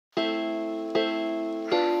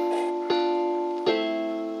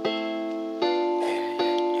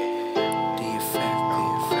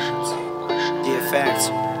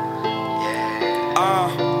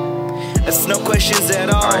no questions at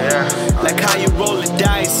all. Like how you roll the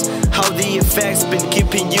dice, how the effects been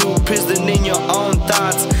keeping you prison in your own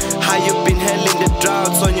thoughts. How you been handling the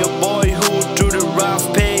droughts on your boyhood through the rough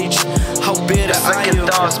page. How bitter are you? Second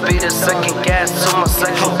thoughts be the second gas to my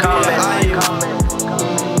second comment.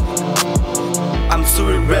 I'm too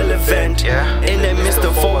irrelevant. In the midst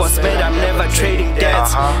of all what's made, I'm never trading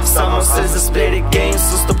debts. Someone says it's play the game,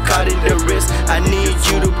 so stop cutting the wrist. I need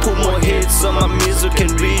you to put more hits so my music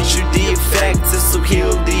can reach you. The effects is to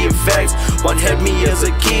heal the effects. One helped me as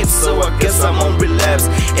a kid, so I guess I'm on relapse.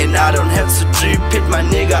 And I don't have to trip it, my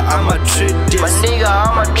nigga, I'ma treat this.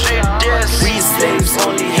 We slaves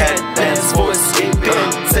only had plans for escaping,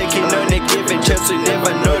 taking on a given chance, we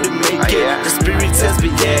never know to make it. The spirit has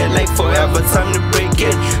been there like forever, time to break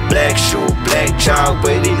it. Black shoe, black child,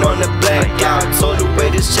 waiting on a black cloud. Told to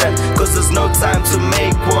wait this chat, cause there's no time to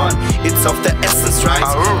make one. It's of the essence, right?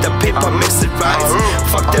 The paper makes it right.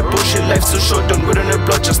 Fuck that bullshit, life's too short. Don't wait on the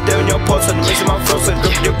block, just stay on your pulse and raise my flows and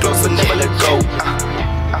grip your clothes and never let go.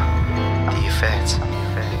 The effects.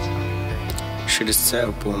 Shit is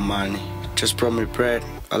terrible, man. Just brought me bread.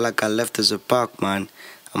 All I got left is a buck, man.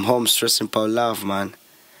 I'm home stressing about love, man.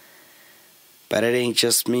 But it ain't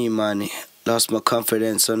just me, man. Lost my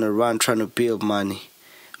confidence on the run trying to build money.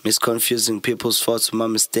 Misconfusing people's thoughts with my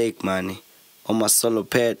mistake, man. On my solo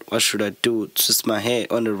pad, what should I do? Twist my hair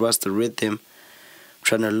on the rusted rhythm.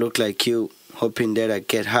 Trying to look like you, hoping that I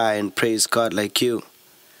get high and praise God like you.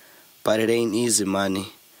 But it ain't easy, man.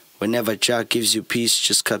 Whenever Jah gives you peace,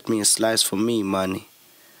 just cut me a slice for me, man.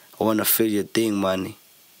 I wanna feel your thing, man.